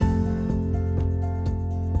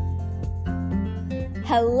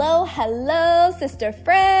Hello, sister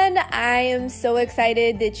friend. I am so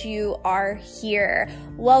excited that you are here.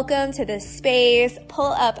 Welcome to this space.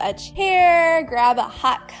 Pull up a chair, grab a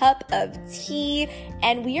hot cup of tea,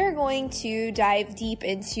 and we are going to dive deep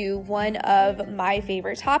into one of my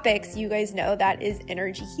favorite topics. You guys know that is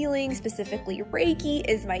energy healing, specifically Reiki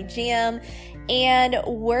is my jam, and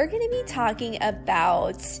we're going to be talking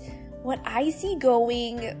about what I see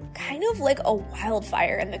going kind of like a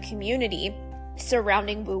wildfire in the community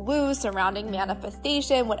surrounding woo-woo, surrounding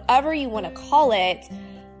manifestation, whatever you want to call it,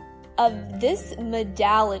 of this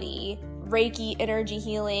modality, Reiki, energy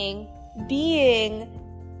healing, being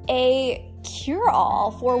a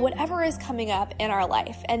cure-all for whatever is coming up in our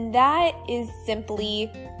life. And that is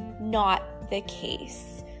simply not the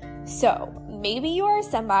case. So maybe you are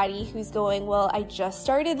somebody who's going, well, I just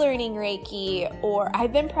started learning Reiki, or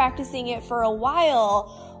I've been practicing it for a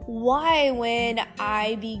while. Why, when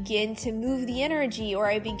I begin to move the energy or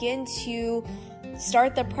I begin to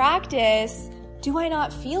start the practice, do I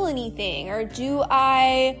not feel anything? Or do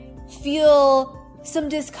I feel some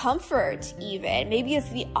discomfort even? Maybe it's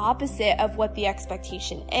the opposite of what the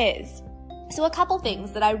expectation is. So a couple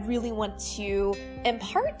things that I really want to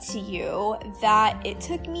impart to you that it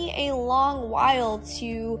took me a long while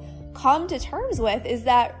to come to terms with is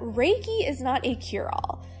that Reiki is not a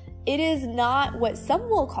cure-all. It is not what some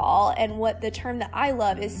will call, and what the term that I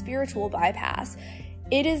love is spiritual bypass.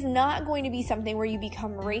 It is not going to be something where you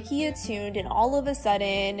become Reiki attuned and all of a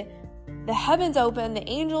sudden the heavens open, the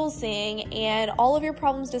angels sing, and all of your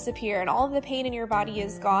problems disappear and all of the pain in your body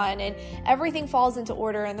is gone and everything falls into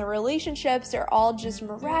order and the relationships are all just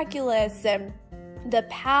miraculous and the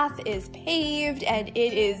path is paved and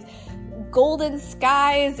it is golden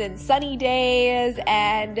skies and sunny days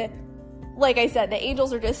and, like I said, the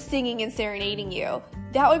angels are just singing and serenading you.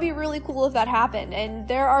 That would be really cool if that happened. And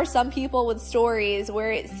there are some people with stories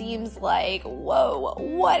where it seems like, whoa,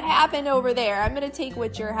 what happened over there? I'm going to take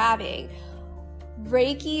what you're having.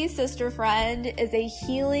 Reiki, sister friend, is a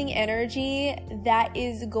healing energy that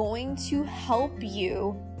is going to help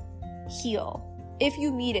you heal if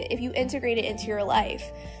you meet it, if you integrate it into your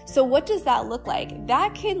life. So what does that look like?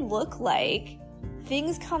 That can look like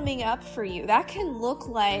things coming up for you. That can look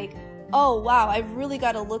like, oh wow, I've really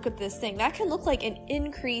got to look at this thing. That can look like an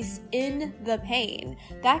increase in the pain.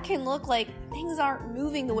 That can look like things aren't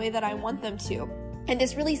moving the way that I want them to. And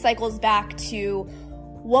this really cycles back to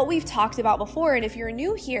what we've talked about before. And if you're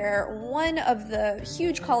new here, one of the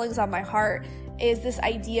huge callings on my heart is this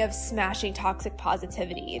idea of smashing toxic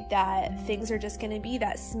positivity, that things are just going to be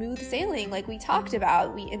that smooth sailing like we talked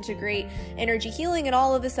about. We integrate energy healing and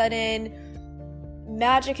all of a sudden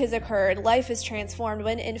magic has occurred, life is transformed,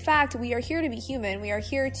 when in fact we are here to be human. We are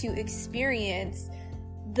here to experience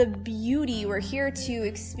the beauty. We're here to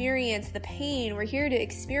experience the pain. We're here to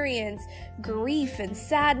experience grief and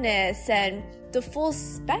sadness and the full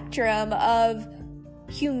spectrum of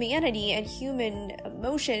humanity and human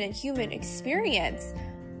emotion and human experience.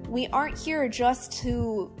 We aren't here just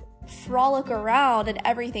to frolic around and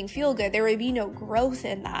everything feel good. There would be no growth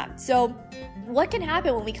in that. So what can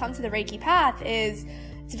happen when we come to the Reiki path is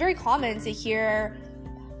it's very common to hear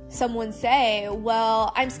someone say,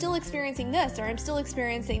 well, I'm still experiencing this or I'm still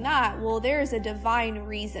experiencing that. Well, there's a divine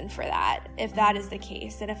reason for that, if that is the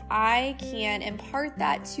case. And if I can impart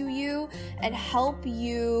that to you and help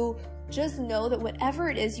you just know that whatever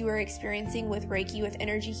it is you are experiencing with Reiki, with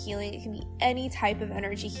energy healing, it can be any type of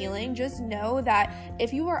energy healing. Just know that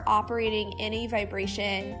if you are operating in a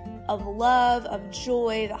vibration of love, of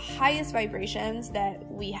joy, the highest vibrations that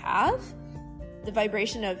we have, the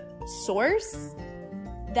vibration of source,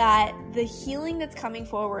 that the healing that's coming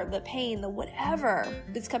forward, the pain, the whatever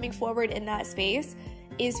that's coming forward in that space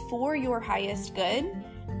is for your highest good,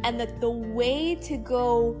 and that the way to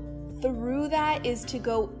go through that is to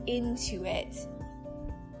go into it.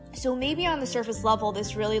 So maybe on the surface level,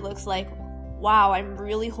 this really looks like, wow, I'm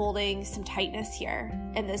really holding some tightness here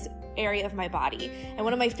in this area of my body. And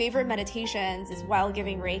one of my favorite meditations is while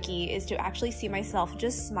giving Reiki is to actually see myself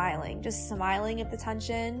just smiling at the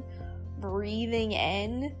tension, breathing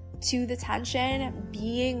in to the tension,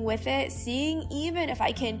 being with it, seeing even if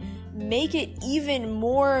I can make it even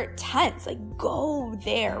more tense, like go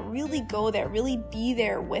there, really be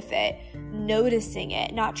there with it, noticing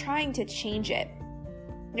it, not trying to change it.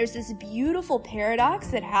 There's this beautiful paradox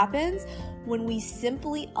that happens when we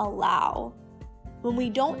simply allow, when we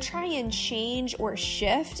don't try and change or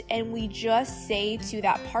shift, and we just say to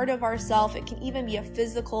that part of ourself, it can even be a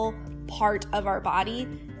physical part of our body,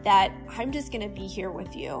 that I'm just going to be here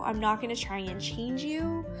with you. I'm not going to try and change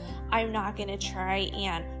you. I'm not going to try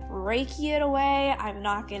and Reiki it away. I'm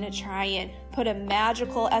not going to try and put a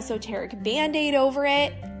magical esoteric band-aid over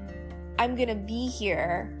it. I'm going to be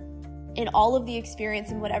here in all of the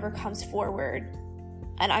experience and whatever comes forward,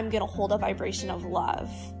 and I'm going to hold a vibration of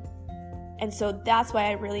love. And so that's why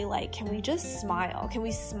I really like, can we just smile? Can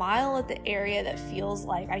we smile at the area that feels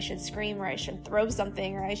like I should scream, or I should throw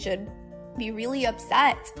something, or I should be really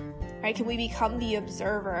upset, right? Can we become the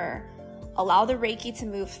observer, allow the Reiki to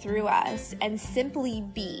move through us, and simply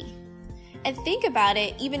be? And think about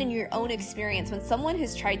it, even in your own experience, when someone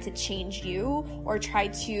has tried to change you or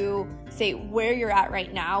tried to say where you're at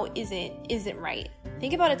right now isn't right.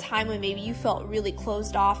 Think about a time when maybe you felt really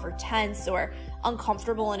closed off or tense or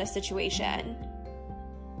uncomfortable in a situation,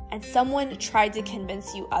 and someone tried to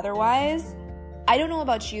convince you otherwise. I don't know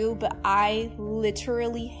about you, but I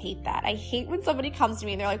literally hate that. I hate when somebody comes to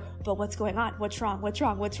me and they're like, but what's going on? What's wrong? What's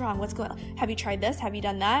wrong? What's wrong? What's going on? Have you tried this? Have you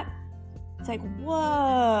done that? It's like,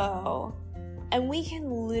 whoa. And we can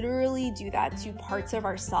literally do that to parts of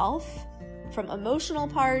ourselves, from emotional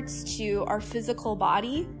parts to our physical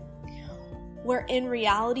body, where in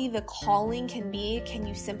reality, the calling can be, can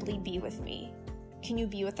you simply be with me? Can you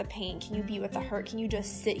be with the pain? Can you be with the hurt? Can you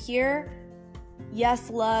just sit here? Yes,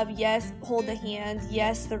 love. Yes, hold the hands.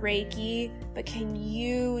 Yes, the Reiki. But can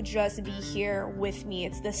you just be here with me?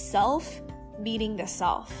 It's the self meeting the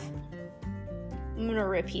self. I'm going to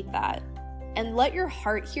repeat that. And let your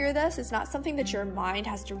heart hear this. It's not something that your mind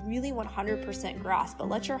has to really 100% grasp, but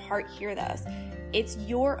let your heart hear this. It's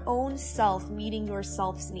your own self meeting your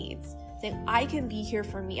self's needs. Saying, I can be here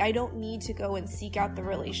for me. I don't need to go and seek out the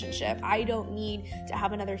relationship. I don't need to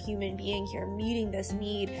have another human being here meeting this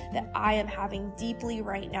need that I am having deeply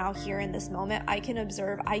right now here in this moment. I can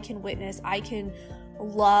observe, I can witness, I can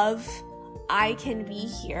love, I can be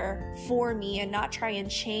here for me and not try and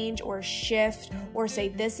change or shift or say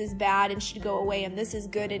this is bad and should go away and this is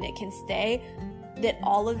good and it can stay. That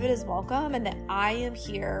all of it is welcome, and that I am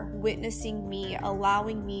here witnessing me,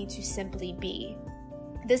 allowing me to simply be.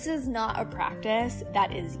 This is not a practice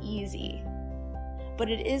that is easy, but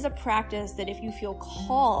it is a practice that if you feel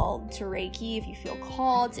called to Reiki, if you feel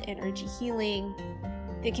called to energy healing,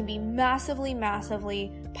 it can be massively,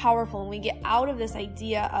 massively powerful. And we get out of this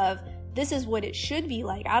idea of this is what it should be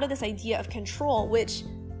like, out of this idea of control, which,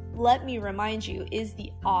 let me remind you, is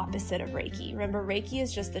the opposite of Reiki. Remember, Reiki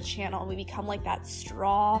is just the channel, and we become like that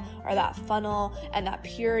straw or that funnel, and that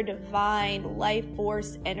pure divine life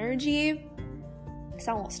force energy. I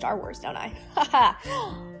sound a little Star Wars, don't I?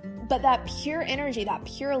 But that pure energy, that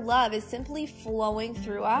pure love is simply flowing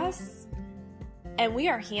through us, and we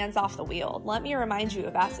are hands off the wheel. Let me remind you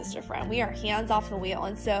of that, sister friend. We are hands off the wheel,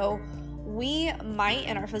 and so we might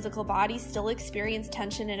in our physical body still experience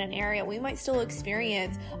tension in an area. We might still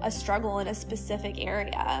experience a struggle in a specific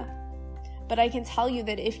area. But I can tell you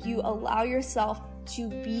that if you allow yourself to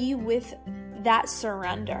be with that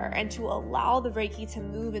surrender and to allow the Reiki to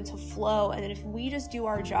move and to flow, and then if we just do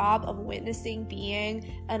our job of witnessing,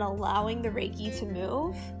 being, and allowing the Reiki to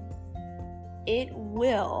move, it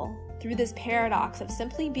will, through this paradox of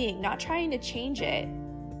simply being, not trying to change it,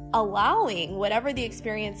 allowing whatever the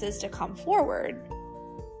experience is to come forward.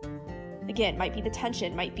 Again, might be the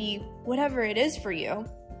tension, might be whatever it is for you.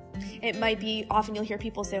 It might be, often you'll hear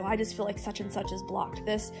people say, well, I just feel like such and such is blocked.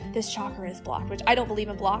 This chakra is blocked, which I don't believe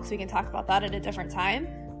in blocks. We can talk about that at a different time.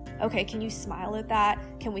 Okay, can you smile at that?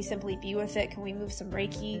 Can we simply be with it? Can we move some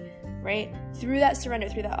Reiki, right? Through that surrender,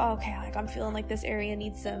 through that, oh, okay, like I'm feeling like this area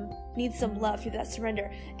needs some love, through that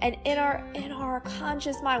surrender. And in our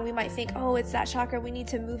conscious mind, we might think, oh, it's that chakra, we need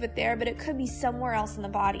to move it there, but it could be somewhere else in the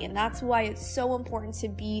body. And that's why it's so important to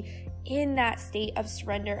be in that state of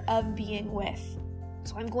surrender, of being with.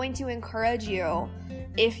 So I'm going to encourage you,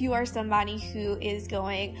 if you are somebody who is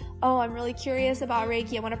going, oh, I'm really curious about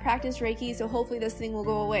Reiki, I want to practice Reiki, so hopefully this thing will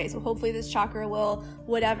go away, so hopefully this chakra will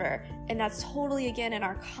whatever. And that's totally, again, in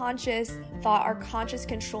our conscious thought, our conscious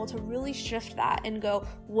control, to really shift that and go,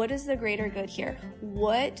 what is the greater good here?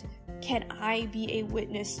 What can I be a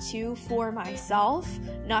witness to for myself?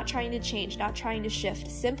 Not trying to change, not trying to shift,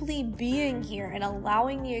 simply being here and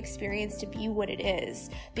allowing the experience to be what it is.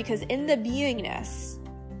 Because in the beingness,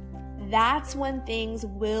 that's when things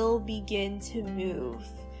will begin to move.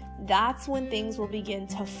 That's when things will begin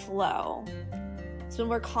to flow. So when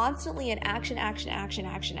we're constantly in action,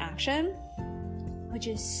 which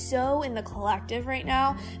is so in the collective right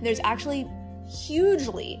now, there's actually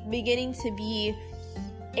hugely beginning to be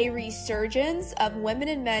a resurgence of women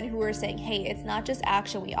and men who are saying, hey, it's not just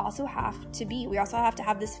action, we also have to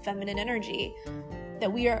have this feminine energy,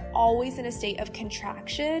 that we are always in a state of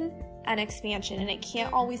contraction an expansion, and it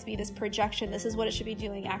can't always be this projection. This is what it should be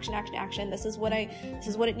doing. Action, action, action. This is what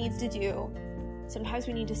it needs to do. Sometimes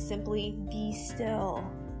we need to simply be still.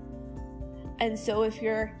 And so if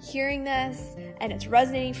you're hearing this and it's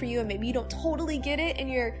resonating for you and maybe you don't totally get it in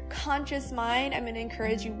your conscious mind, I'm going to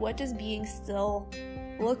encourage you, what does being still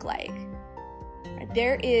look like?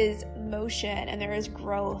 There is motion and there is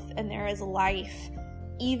growth and there is life,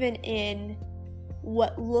 even in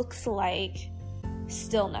what looks like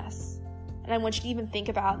stillness. And I want you to even think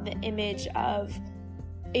about the image of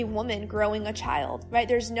a woman growing a child, right?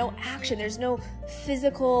 There's no action. There's no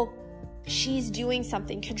physical, she's doing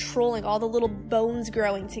something, controlling all the little bones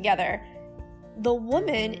growing together. The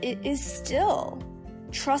woman is still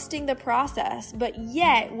trusting the process, but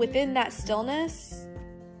yet within that stillness,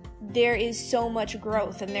 there is so much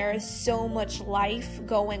growth and there is so much life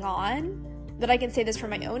going on that I can say this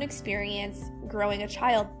from my own experience growing a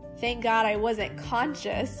child. Thank God I wasn't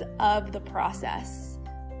conscious of the process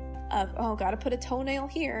of, oh, gotta put a toenail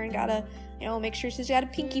here and gotta, make sure she's got a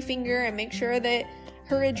pinky finger and make sure that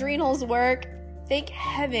her adrenals work. Thank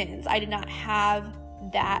heavens I did not have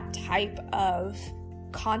that type of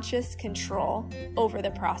conscious control over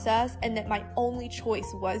the process, and that my only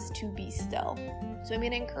choice was to be still. So I'm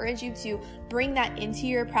going to encourage you to bring that into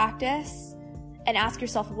your practice and ask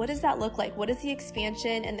yourself, what does that look like? What does the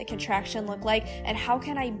expansion and the contraction look like? And how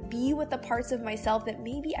can I be with the parts of myself that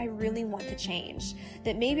maybe I really want to change,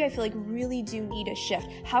 that maybe I feel like really do need a shift?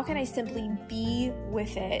 How can I simply be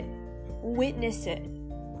with it, witness it,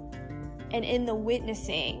 and in the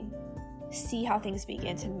witnessing, see how things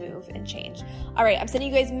begin to move and change. All right, I'm sending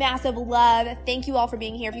you guys massive love. Thank you all for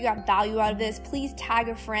being here. If you got value out of this, please tag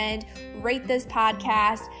a friend, rate this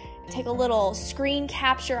podcast, take a little screen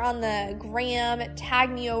capture on the gram, tag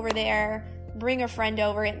me over there, bring a friend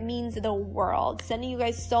over. It means the world. Sending you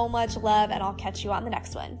guys so much love, and I'll catch you on the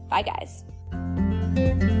next one. Bye, guys.